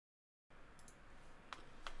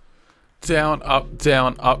down, up,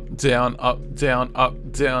 down, up, down, up, down,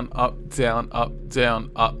 up, down, up, down, up, down,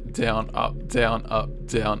 up, down, up, down, up,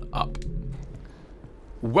 down, up.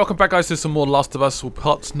 Welcome back, guys, to some more Last of Us. We're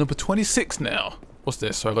part number 26 now. What's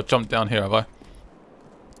this? So I got jumped down here, have I?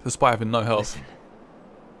 Despite having no health. Listen.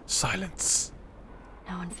 Silence.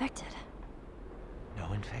 No infected.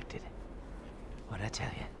 No infected. What'd I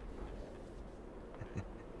tell you?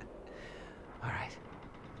 Alright.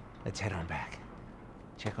 Let's head on back.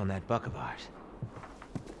 Check on that buck of ours.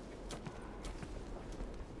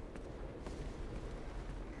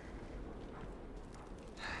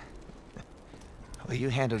 Well, you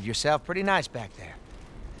handled yourself pretty nice back there.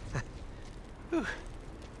 Whew.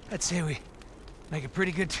 I'd say we make a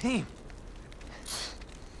pretty good team.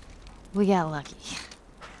 We got lucky.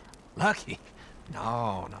 Lucky?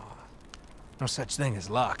 No. No such thing as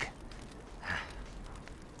luck.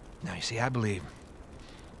 Now, you see, I believe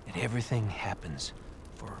that everything happens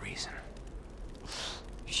for a reason.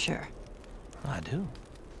 Sure. I do.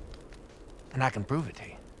 And I can prove it to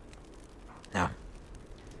you. Now,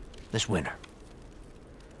 this winter,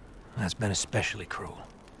 that's been especially cruel.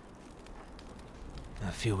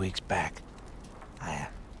 A few weeks back, I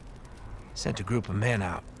sent a group of men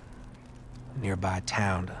out to a nearby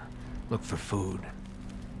town to look for food.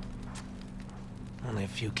 Only a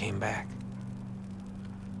few came back.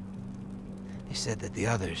 They said that the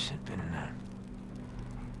others had been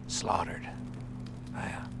slaughtered by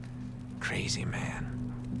a crazy man.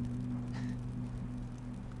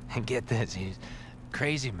 And get this, he's a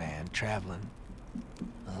crazy man traveling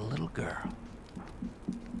with a little girl.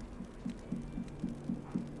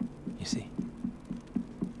 You see,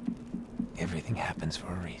 everything happens for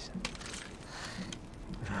a reason.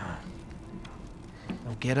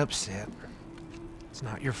 Don't get upset. It's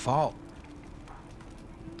not your fault.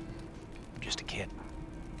 I'm just a kid.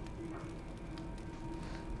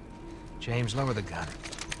 James, lower the gun.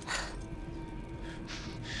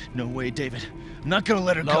 No way, David. I'm not gonna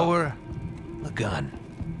let her go. Lower the gun.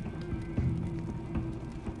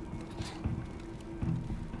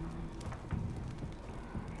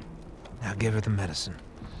 Now give her the medicine.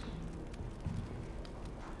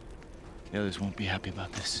 The others won't be happy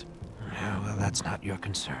about this. Yeah, well, that's not your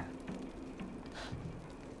concern.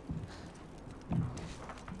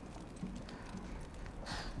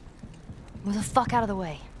 Move the fuck out of the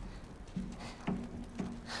way.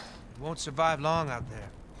 You won't survive long out there.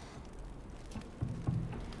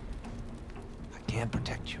 I can't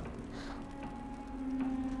protect you.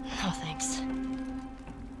 No thanks.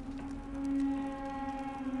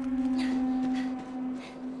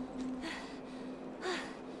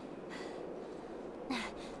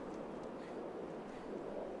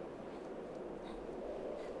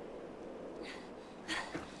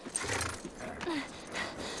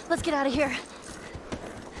 Let's get out of here.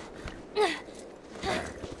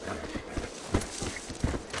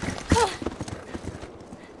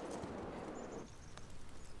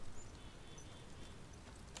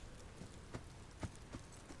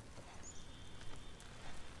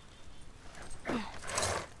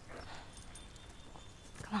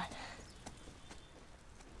 Come on.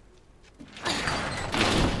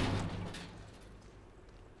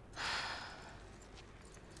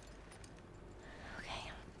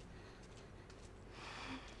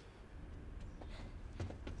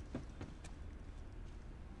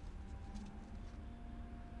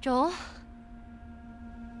 Joel?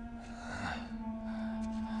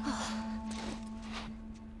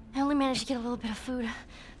 I only managed to get a little bit of food.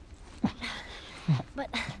 But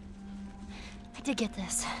I did get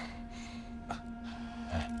this.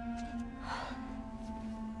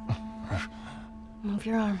 Move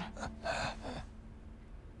your arm.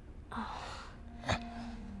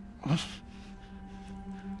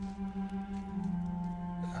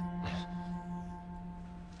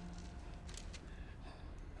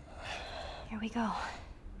 Here we go.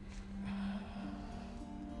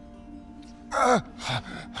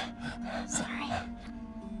 Sorry.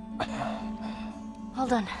 Well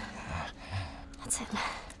done. That's it.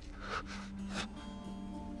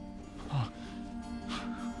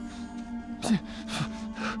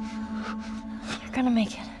 You're gonna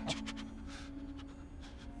make it.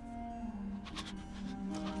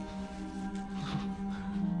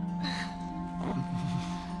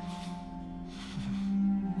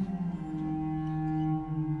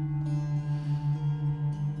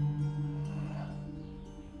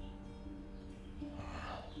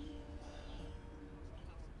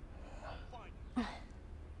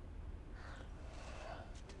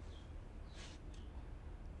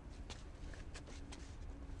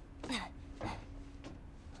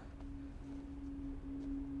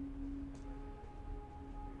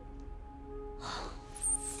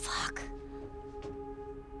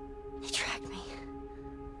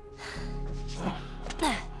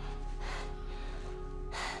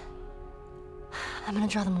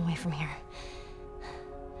 draw them away from here.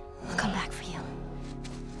 I'll come back for you.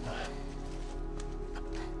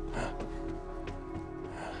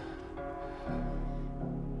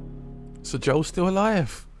 So Joel's still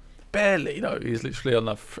alive? Barely, no. He's literally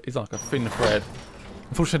on he's like a thin thread.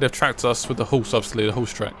 Unfortunately, they've tracked us with the horse, obviously, the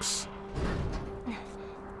horse tracks.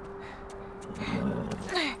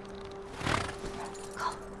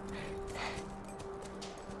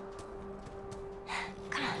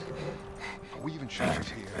 Are we even sure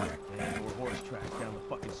she's here? Or horse track down the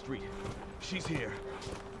fucking street. She's here.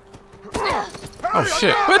 Oh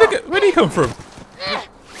shit! Where'd he come from?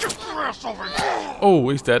 Oh,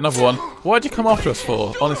 he's dead. Another one. Why'd you come after us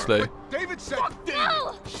for? Honestly. David said,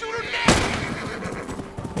 shoot her now!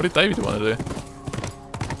 What did David want to do?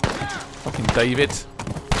 Fucking David.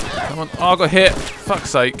 Come on. Oh, I got hit.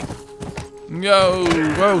 Fuck's sake. Yo.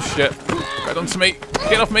 Whoa, shit. Get onto me.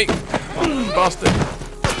 Get off me. Bastard.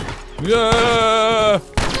 Yeah.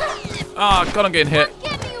 Ah, God, I'm getting hit.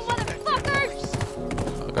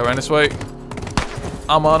 I'll go around this way.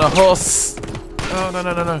 I'm on a horse. Oh, no,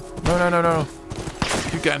 no, no, no. No, no, no, no.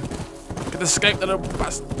 You can. Get the escape, little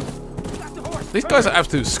bastard. These guys are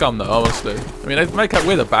absolute scum, though, honestly. I mean, they make up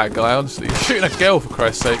with a bad guy, honestly. You're shooting a girl, for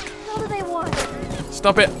Christ's sake. What do they want?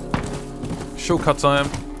 Stop it. Shortcut time.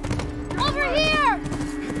 Over here!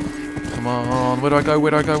 Come on. Where do I go?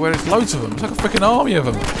 Where do I go? There's loads of them. It's like a freaking army of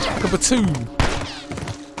them. Like a platoon.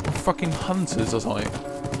 Fucking hunters or something.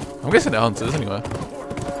 I'm guessing they're hunters, anyway.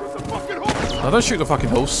 No, don't shoot the fucking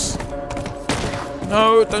horse.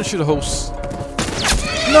 No, don't shoot the horse.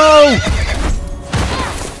 No!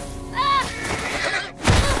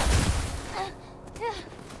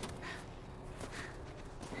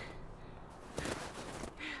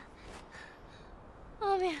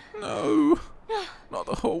 Oh man. No. Not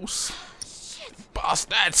the horse.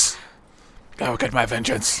 Bastards! Go get my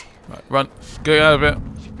vengeance. Right, run. Get out of it.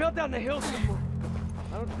 She fell down the hill somewhere.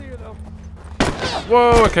 I don't see her though.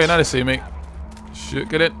 Whoa, okay, now they see me. Shoot,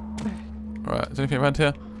 get in. Alright, is there anything around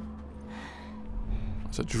here?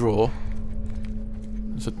 There's a drawer.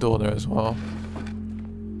 There's a door there as well.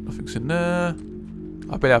 Nothing's in there.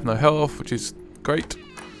 I barely have no health, which is great.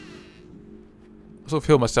 I sort of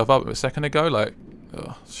healed myself up a second ago, like,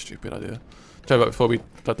 oh, stupid idea. Tell you about before we'd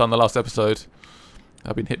done the last episode,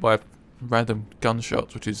 I've been hit by random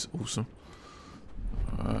gunshots, which is awesome.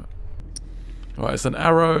 Alright. Alright, there's an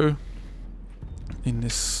arrow in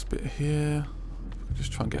this bit here.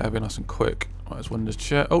 Just try and get out of here nice and quick. Right, there's one in this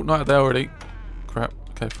chair. Oh, not out there already. Crap.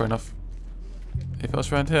 Okay, fair enough. Anything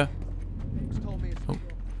else around here? Oh.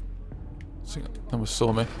 Someone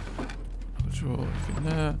saw me. Anything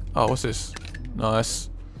there? Oh, what's this? Nice.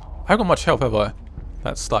 I haven't got much health, have I?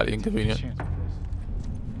 That's slightly inconvenient.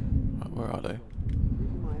 Right, where are they?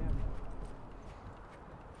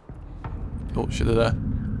 Oh, shit, they're there.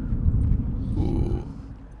 Ooh.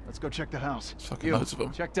 Let's go check the house. There's fucking loads of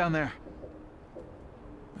them. Check down there.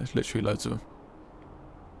 There's literally loads of them.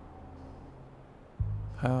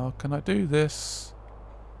 How can I do this?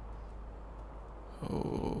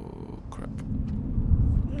 Oh, crap.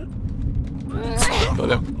 Got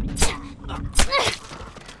him.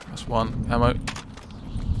 That's one. Ammo.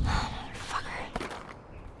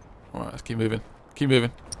 Alright, let's keep moving. Keep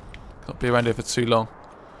moving. Can't be around here for too long.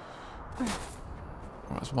 Alright,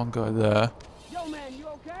 there's one guy there. Yo man, you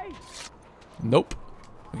okay? Nope.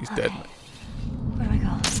 He's dead. Where do I go?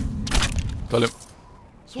 Got him.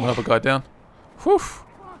 There's one other guy down. Whew.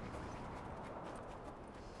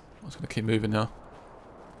 I'm just going to keep moving now.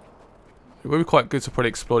 It would be quite good to probably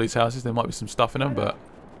explore these houses. There might be some stuff in them, but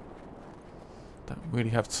don't really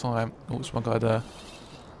have time. Oh, there's one guy there.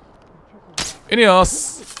 In the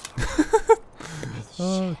arse!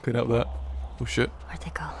 Oh, couldn't help that. Oh shit. Where'd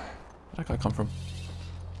they go? Where'd that guy come from?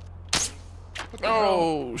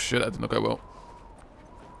 Oh shit, that did not go well.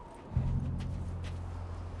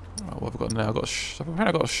 Right, what have I got now? I've got apparently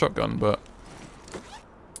I got a shotgun, but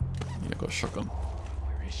yeah, I got a shotgun.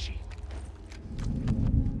 Where is she?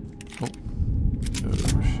 Oh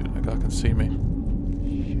shit, that guy can see me.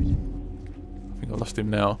 I think I lost him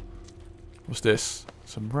now. What's this?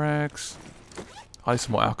 Some rags. I need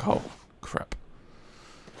some more alcohol. Crap.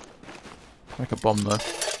 Make a bomb though.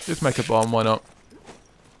 Just make a bomb, why not?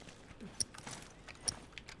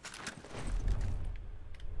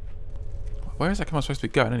 Where exactly am I supposed to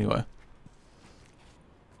be going anyway?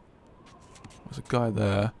 There's a guy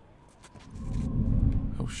there.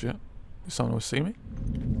 Oh shit. Does someone else see me?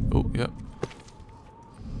 Oh, yep.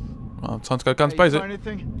 Well, time to go guns blazing.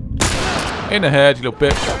 In the head, you little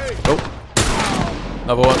bitch. Oh.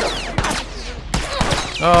 Another one.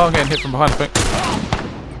 Oh, I'm getting hit from behind, I think.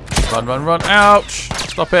 Run, run, run. Ouch!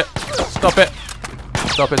 Stop it. Stop it.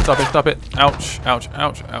 Stop it, stop it, stop it. Ouch, ouch,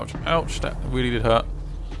 ouch, ouch, ouch. That really did hurt.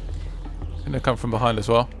 I think they come from behind as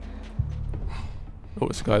well. Oh,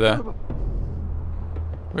 there's a guy there.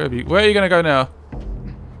 Where are you going to go now?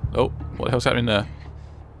 Oh, what the hell's happening there?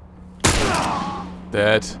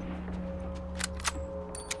 Dead.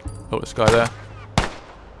 Oh, this guy there.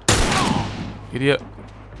 Idiot.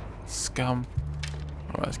 Scum.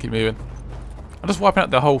 Alright, let's keep moving. I'm just wiping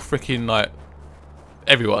out the whole freaking, like,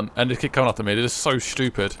 everyone, and they keep coming after me. They're just so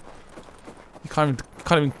stupid. You can't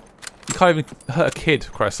even hurt a kid,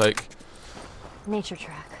 for Christ's sake. Nature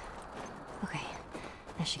track. Okay,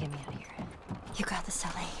 that should get me out of here. You got this,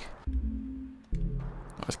 Ellie.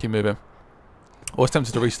 Let's keep moving. I was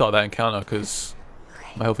tempted to restart that encounter because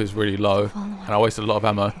my health is really low, and I wasted a lot of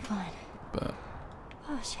ammo. But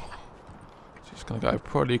Oh shit. it's just gonna go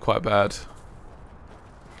probably quite bad.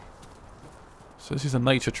 So this is a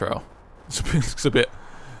nature trail. It's a bit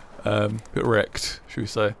wrecked, should we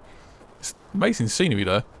say? It's amazing scenery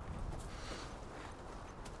though.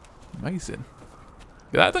 Amazing.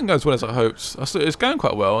 Yeah, that didn't go as well as I hoped. It's going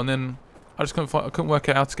quite well, and then I just couldn't work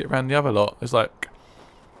out how to get around the other lot. It's like,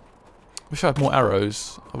 I wish I had more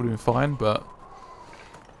arrows. I would have been fine, but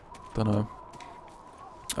don't know.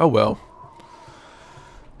 Oh well.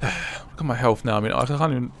 Look at my health now. I mean, I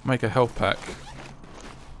can't even make a health pack.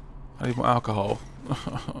 I need more alcohol.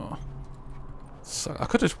 So I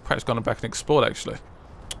could have perhaps gone back and explored actually.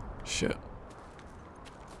 Shit.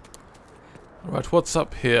 Right, what's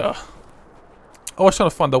up here? I was trying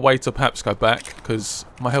to find a way to perhaps go back because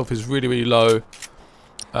my health is really, really low.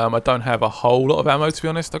 I don't have a whole lot of ammo to be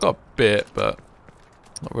honest. I got a bit, but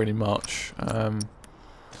not really much.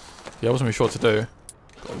 Yeah, I wasn't really sure what to do.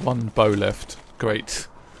 Got one bow left. Great.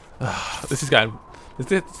 This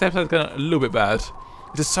episode's going a little bit bad.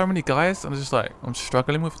 There's so many guys, and I'm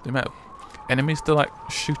struggling with the amount of enemies to like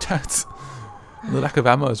shoot at. And the lack of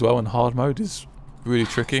ammo as well in hard mode is really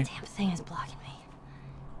tricky. This damn thing is blocking me.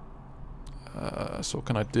 So what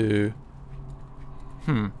can I do?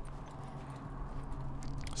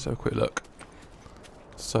 So quick look.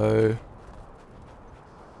 So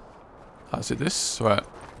is it this? Right.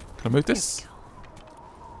 Can I move this?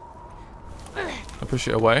 I push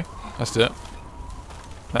it away. That's it.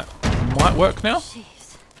 That might work now.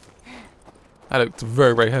 Jeez. That looked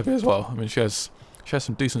very, very heavy as well. I mean, she has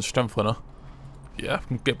some decent strength on her. Yeah, I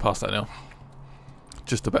can get past that now.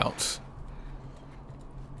 Just about.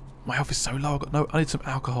 My health is so low. I need some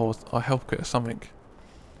alcohol or a health kit or something.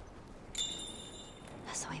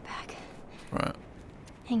 That's the way back. Right.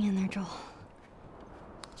 Hang in there, Joel.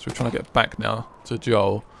 So we're trying to get back now to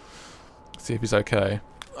Joel. See if he's okay.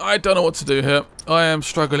 I don't know what to do here. I am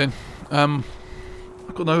struggling. I've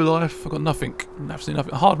got no life. I've got nothing. Absolutely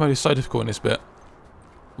nothing. Hard mode is so difficult in this bit.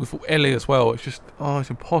 With Ellie as well. It's just, it's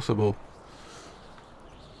impossible.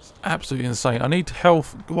 It's absolutely insane. I need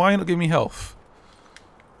health. Why are you not giving me health?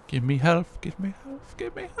 Give me health. Give me health.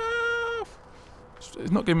 Give me health.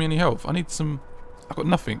 It's not giving me any health. I need some. I've got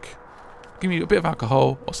nothing. Give me a bit of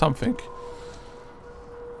alcohol or something.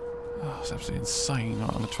 Oh, it's absolutely insane. Right,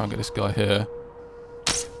 I'm going to try and get this guy here.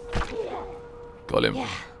 Got him. Yeah.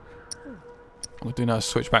 I'm going to do now is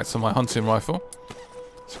switch back to my hunting rifle.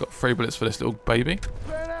 It's got 3 bullets for this little baby.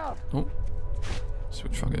 Oh. So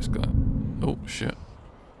we'll try and get this guy. Oh, shit.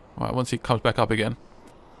 Right, once he comes back up again,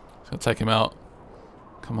 it's going to take him out.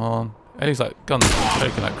 Come on. Ellie's like guns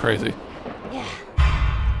shaking like crazy. Yeah.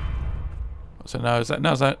 So now is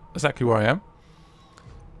that exactly where I am?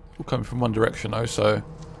 All coming from one direction though, so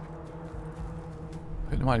I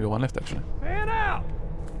think there might be one left actually. Man out!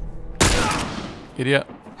 Idiot.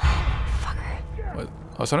 Fucker. Wait,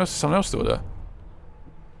 oh, someone else still there.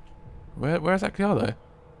 Where exactly are they?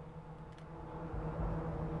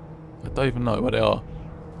 I don't even know where they are.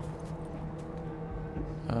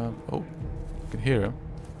 Oh, I can hear him.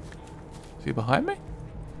 Is he behind me?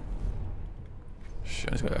 Shit,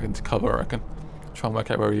 I need to go back into cover, I reckon. Try and work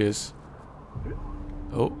out where he is.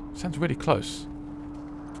 Oh, sounds really close.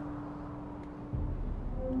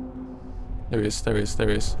 There he is, there he is, there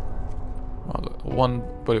he is. Right, I've got one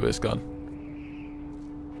bullet with this gun.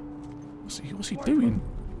 What's he doing?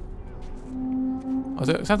 Oh,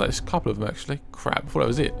 it sounds like there's a couple of them actually. Crap, I thought that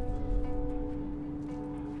was it.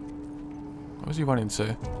 Where's he running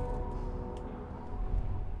to?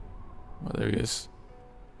 Oh, there he is.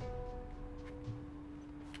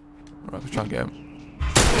 Alright, let's try and get him.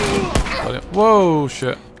 Got him. Whoa,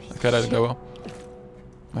 shit. Okay, that didn't go well.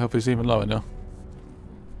 My health is even lower now.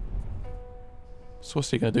 So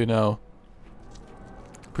what's he going to do now?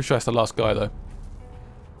 Pretty sure that's the last guy though.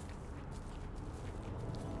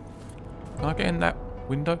 Can I get in that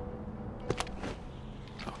window?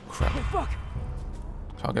 Oh crap. Fuck!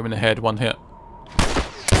 Try to get him in the head. One hit.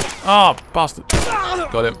 Oh, bastard.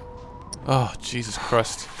 Got him. Oh, Jesus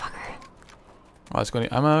Christ. Right, it's got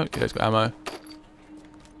any ammo? Yeah, it's got ammo. I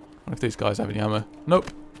wonder if these guys have any ammo.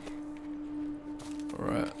 Nope.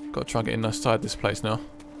 Alright, gotta try and get inside this place now.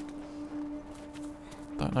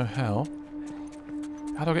 Don't know how.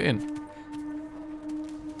 How do I get in?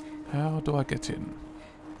 How do I get in?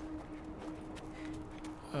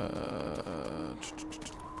 Go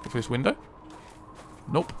through this window?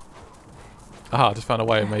 Nope. Aha, I just found a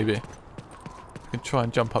way maybe. I can try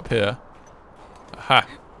and jump up here. Aha!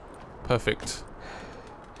 Perfect.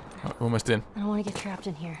 Right, we're almost in. I don't want to get trapped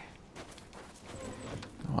in here.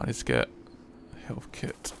 Alright, let's get a health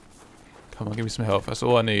kit. Come on, give me some health. That's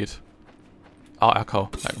all I need. Oh, alcohol.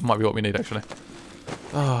 That might be what we need actually.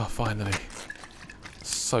 Ah, oh, finally.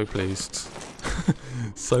 So pleased.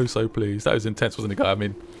 so pleased. That was intense, wasn't it, guy? I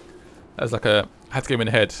mean, that was like a... I had to get him in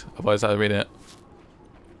the head, otherwise I'd have been in it.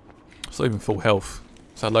 It's not even full health.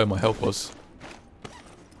 That's how low my health was.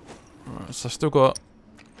 Alright, so I still got...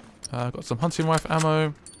 got some hunting rifle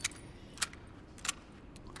ammo.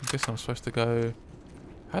 I guess I'm supposed to go...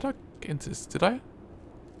 How do I get into this? Did I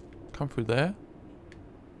come through there?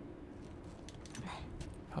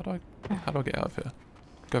 How do I get out of here?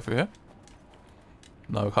 Go through here?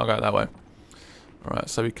 No, we can't go out that way. Alright,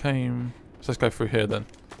 so we came... So let's go through here then.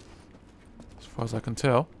 As far as I can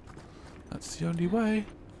tell. That's the only way.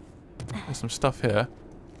 There's some stuff here.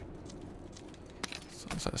 So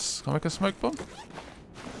is that can I make a smoke bomb?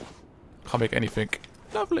 Can't make anything.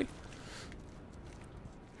 Lovely.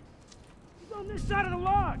 He's on this side of the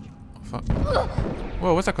lodge. Oh, fuck.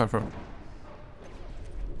 Whoa, where's that coming from?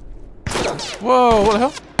 Whoa, what the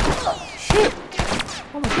hell? Shit!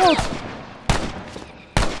 Oh my god!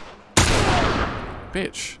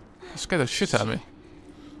 Bitch. That scared the shit out of me.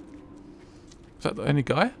 Is that the only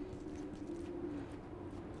guy?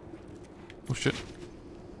 Oh shit.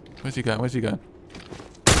 Where's he going? Where's he going?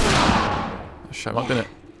 That shut him up, didn't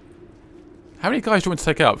it? How many guys do you want to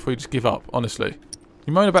take out before you just give up, honestly?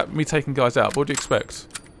 You moan about me taking guys out, but what do you expect?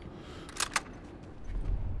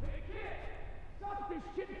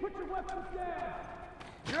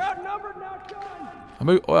 You're outnumbered, not done.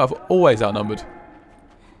 I've always outnumbered.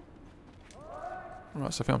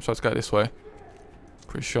 Right, so I think I'm supposed to go this way.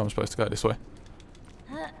 Pretty sure I'm supposed to go this way.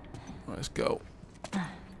 Right, let's go. Can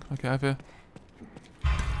I get out of here?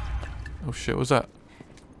 Oh shit, what was that?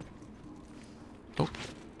 Oh.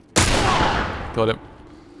 Got him.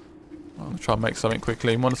 I'm going to try and make something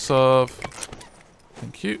quickly. Monosov.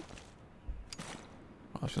 Thank you.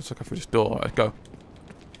 I should just look through this door. Alright, go.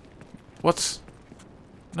 What?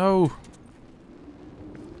 No.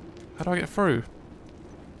 How do I get through?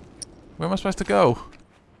 Where am I supposed to go? Well,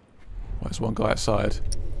 there's one guy outside.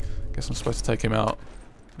 Guess I'm supposed to take him out.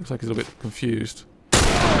 Looks like he's a bit confused.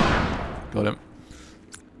 Got him.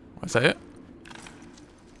 Is that it?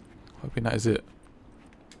 Hoping that is it.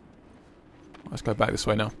 Let's go back this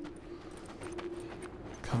way now.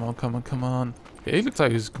 Come on, come on, come on. Yeah, he looks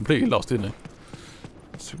like he's completely lost, didn't he?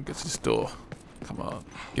 Let's see if we can get to this door. Come on.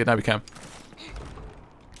 Yeah, now we can.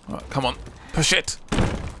 Alright, come on. Push it!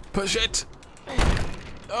 Push it!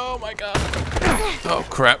 Oh my god. Oh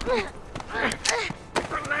crap.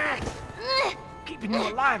 Relax. Keeping you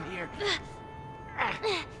alive here. There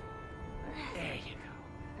you go.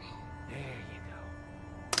 There you go.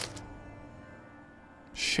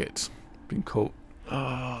 Shit. Been caught. Oh,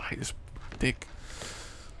 I hate this dick.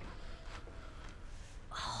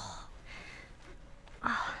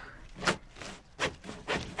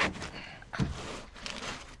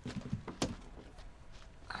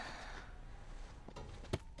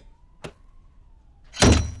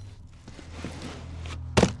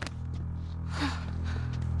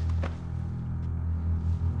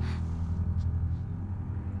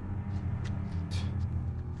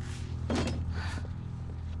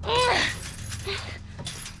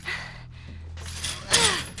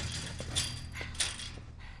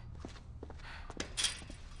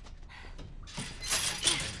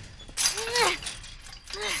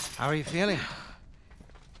 How are you feeling?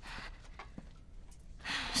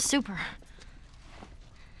 Super.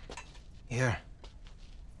 Here.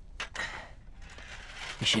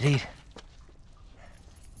 You should eat.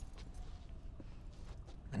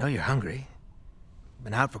 I know you're hungry.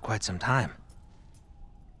 Been out for quite some time.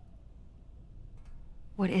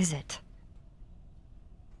 What is it?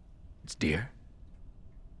 It's deer.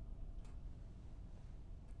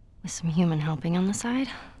 With some human helping on the side?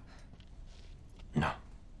 No.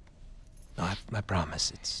 No, I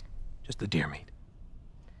promise. It's just the deer meat.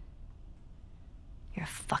 You're a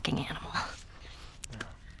fucking animal.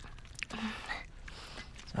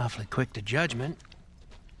 It's awfully quick to judgment.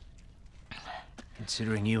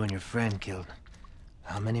 considering you and your friend killed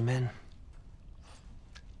how many men?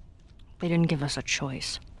 They didn't give us a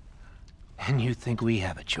choice. And you think we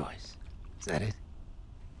have a choice? Is that it?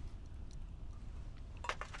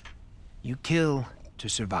 You kill to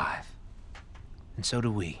survive. And so do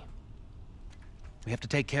we. We have to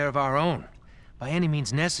take care of our own, by any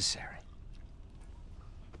means necessary.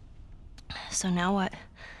 So now what?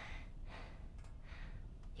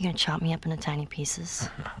 You gonna chop me up into tiny pieces?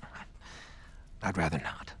 I'd rather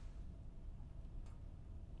not.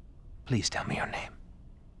 Please tell me your name.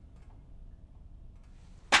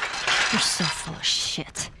 You're so full of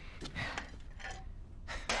shit.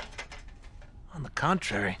 On the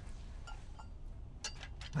contrary,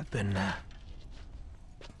 I've been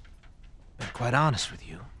quite honest with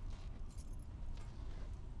you.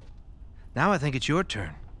 Now I think it's your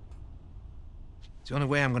turn. It's the only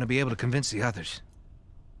way I'm going to be able to convince the others.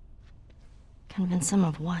 Convince them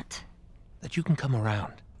of what? That you can come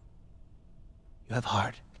around. You have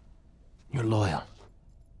heart. You're loyal.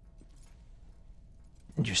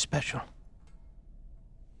 And you're special.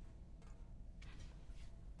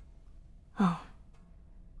 Oh.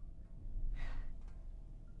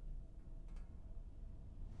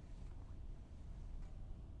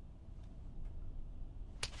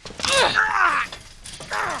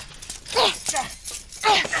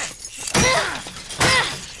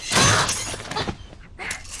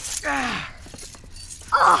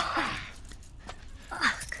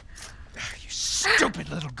 You stupid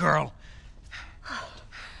little girl.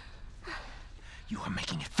 You are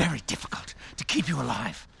making it very difficult to keep you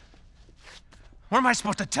alive. What am I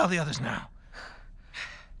supposed to tell the others now?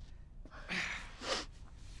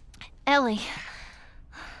 Ellie.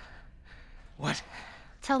 What?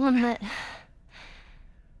 Tell them that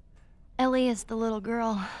Ellie is the little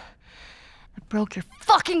girl that broke your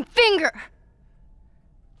fucking finger!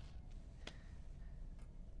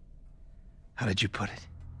 How did you put it?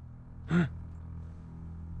 Hmm?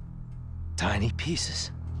 Tiny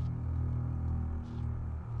pieces.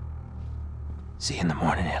 See you in the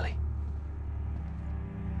morning, Ellie.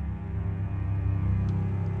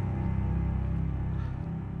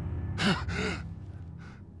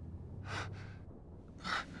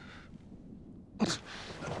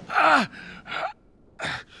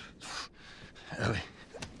 Ellie.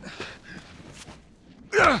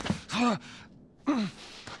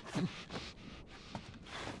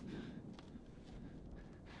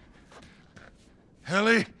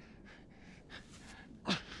 Ellie.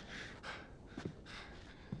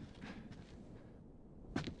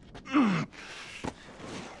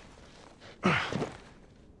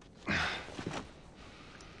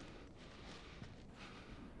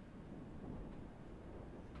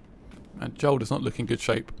 And Joel does not look in good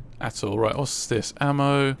shape at all. Right, what's this?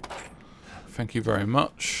 Ammo. Thank you very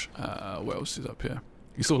much. What else is up here?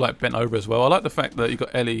 He's sort of like bent over as well. I like the fact that you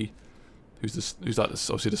got Ellie, who's like this,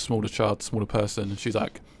 obviously the smaller child, smaller person, and she's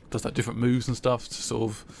like does like different moves and stuff to sort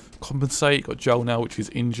of compensate. You got Joel now, which is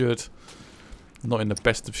injured, not in the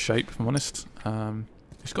best of shape, if I'm honest.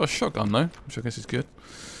 He's got a shotgun though, which I guess is good.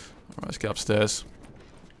 Alright, let's get upstairs.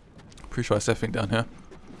 Pretty sure that's everything down here.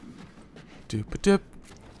 Doop-a-dip.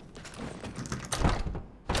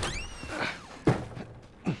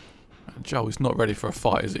 Joe is not ready for a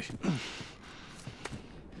fight, is he?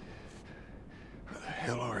 Where the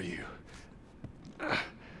hell are you? Right,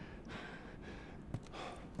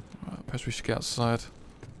 perhaps we should get outside.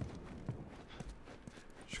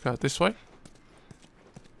 Should go out this way.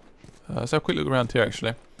 Let's have a quick look around here,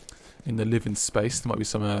 actually. In the living space, there might be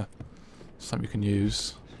some you can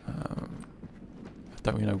use. I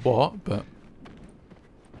don't really know what, but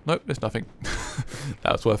nope, there's nothing.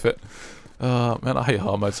 That was worth it. Man, I hate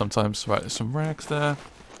hard mode sometimes. Right, there's some rags there.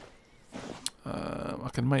 I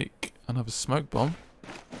can make another smoke bomb.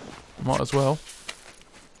 Might as well.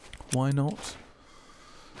 Why not?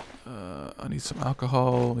 I need some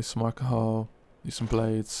alcohol. Need some alcohol. Need some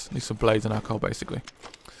blades. Need some blades and alcohol, basically.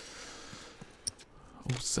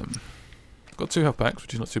 Awesome. Got 2 health packs,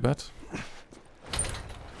 which is not too bad.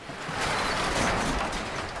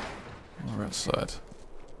 We're outside.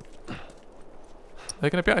 They're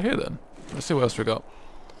going to be out here then. Let's see what else we got.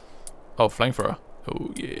 Oh, flamethrower.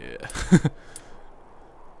 Oh, yeah.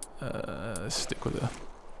 Let's stick with the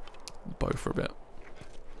bow for a bit.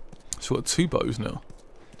 So we've got 2 bows now.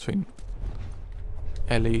 Between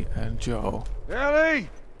Ellie and Joel. Ellie!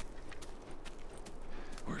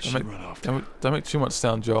 Where'd she run off to? Don't make too much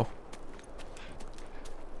sound, Joel.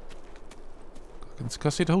 Can I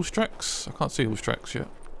see the horse tracks? I can't see horse tracks yet.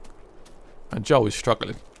 And Joel is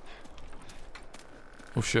struggling.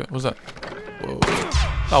 Oh shit, what's that? Whoa.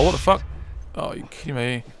 Oh, what the fuck? Oh, you kidding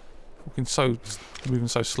me? Moving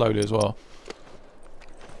so slowly as well.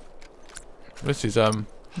 This is not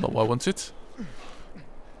what I wanted.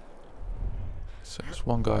 So there's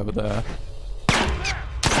one guy over there.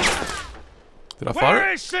 Did I fire it?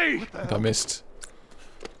 Where is she? I think I missed.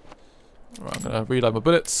 Right, I'm gonna reload my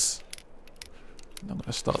bullets. And I'm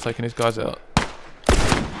gonna start taking these guys out.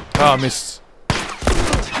 Ah, I missed.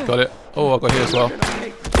 Got it. Oh, I got here as well.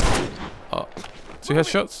 Oh, 2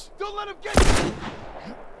 headshots. Don't let him get you.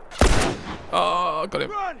 Oh, got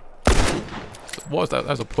him. Run. What was that?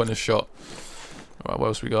 That was a pointless shot. Alright, what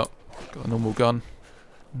else we got? Got a normal gun.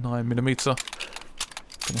 9mm.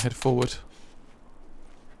 Gonna head forward.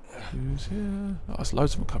 Who's here? Oh, there's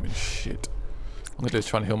loads of them coming. Shit. I'm gonna do is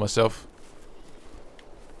try and heal myself.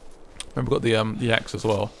 Remember, got the axe as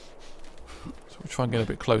well. So we'll try and get a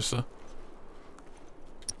bit closer.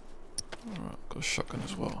 Alright, got a shotgun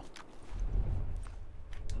as well.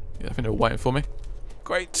 Yeah, I think they're waiting for me.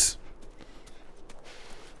 Great.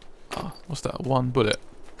 Ah, what's that? 1 bullet.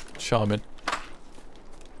 Charming.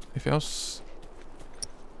 Anything else?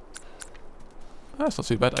 Ah, that's not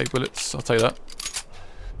too bad. 8 bullets. I'll take that.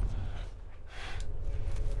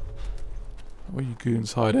 Where are you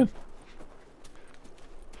goons hiding?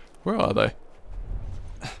 Where are they?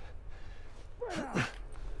 Oh,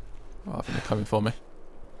 I think they're coming for me.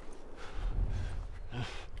 Yeah,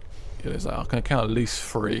 there's that. I can count at least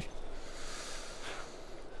 3.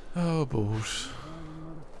 Oh, balls.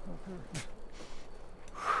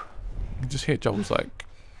 You can just hear Joel's like,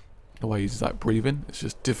 the way he's like breathing, it's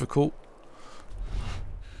just difficult.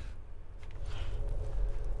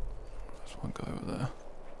 There's one guy over there.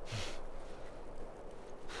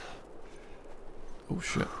 Oh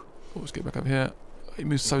shit. Oh, let's get back up here. He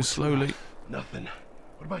moves so slowly. Nothing.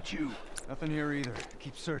 What about you? Nothing here either.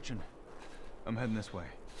 Keep searching. I'm heading this way.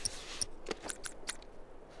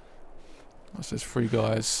 That says 3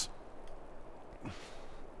 guys.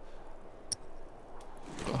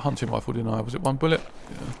 Got a hunting rifle, didn't I? Was it 1 bullet?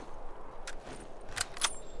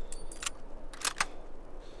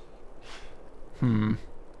 Yeah.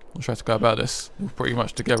 I'll try to go about this. We're pretty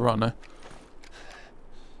much together, aren't they?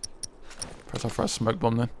 Perhaps I'll throw a smoke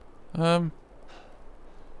bomb then. Oh,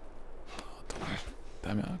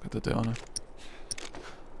 damn it, I got to do it, aren't I?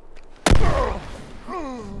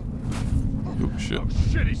 Oh shit. Oh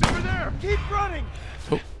shit, he's over there. Keep running.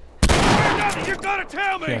 Oh. You gotta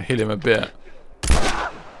tell me. Yeah, hit him a bit. Is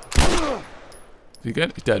he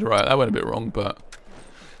good? He's dead, right. That went a bit wrong, but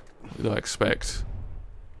what did I expect?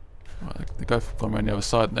 Right, they go gone around the other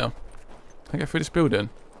side now. Can I get through this building?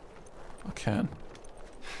 I can.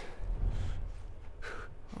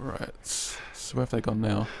 Right. So where have they gone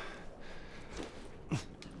now?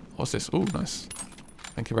 What's this? Oh, nice.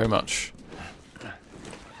 Thank you very much.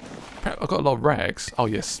 I've got a lot of rags. Oh,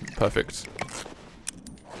 yes. Perfect.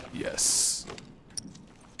 Yes.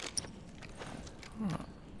 Right.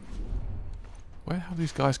 Where have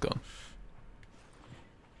these guys gone?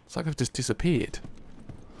 It's like they've just disappeared.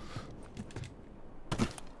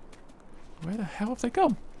 Where the hell have they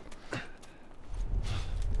gone?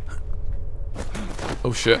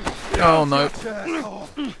 Oh shit. Oh no.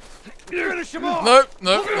 No,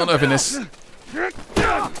 no, not having this.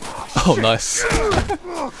 Oh nice.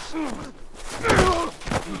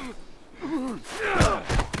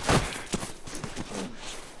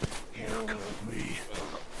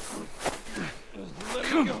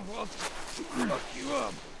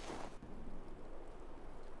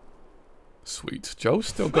 Sweet. Joe's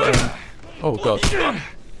still got him. Oh god.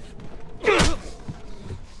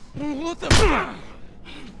 What the?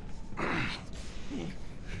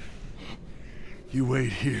 You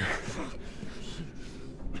wait here.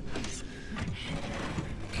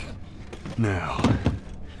 Now,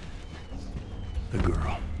 the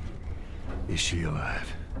girl. Is she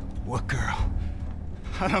alive? What girl?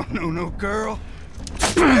 I don't know no girl.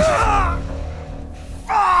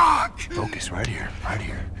 Fuck! Focus right here, right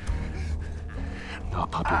here. I'll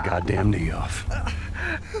pop your goddamn knee off.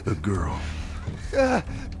 The girl.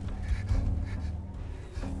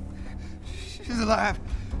 She's alive.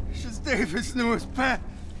 She's David's newest pet.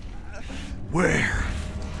 Where?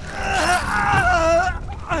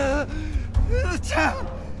 In the town.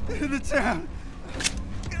 In the town.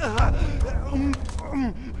 Now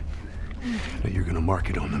you're gonna mark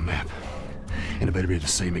it on the map. And it better be the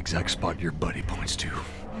same exact spot your buddy points to.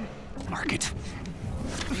 Mark it.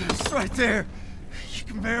 It's right there. You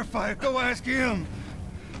can verify it. Go ask him.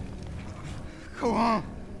 Go on.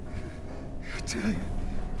 I tell you,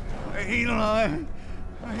 I ain't lying.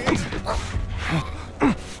 I ain't.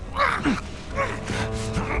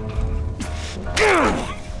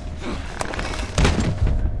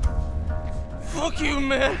 Fuck you,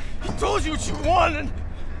 man. You told you what you wanted.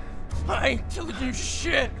 I ain't telling you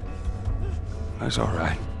shit. That's all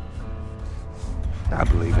right. I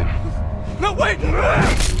believe it. No, wait!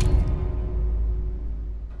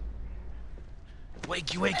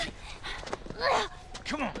 Wakey, wakey.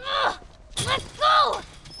 Come on. Let's go!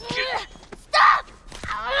 Stop!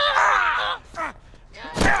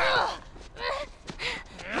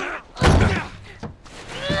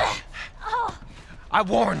 I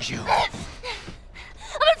warned you.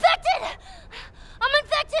 I'm infected! I'm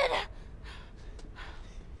infected!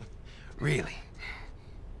 Really?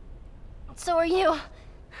 So are you.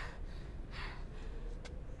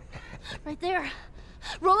 Right there.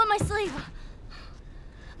 Roll up my sleeve.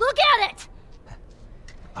 Look at it!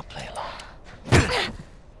 I'll play along.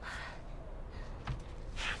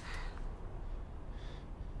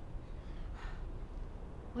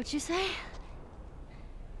 What'd you say?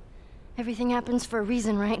 Everything happens for a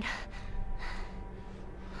reason, right?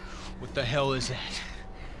 What the hell is that?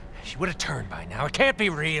 She would have turned by now. It can't be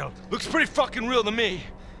real. Looks pretty fucking real to me.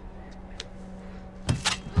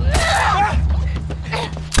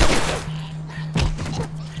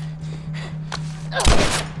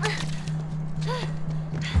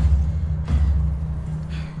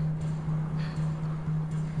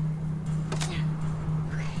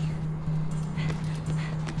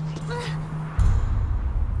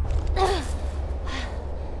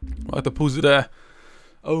 I had to pause it there.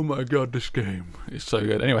 Oh my god, this game is so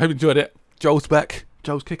good. Anyway, hope you enjoyed it. Joel's back.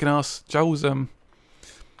 Joel's kicking ass. Joel's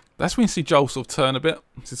that's when you see Joel sort of turn a bit.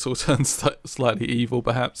 He sort of turns slightly evil,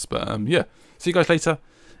 perhaps. But yeah, see you guys later,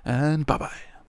 and bye bye.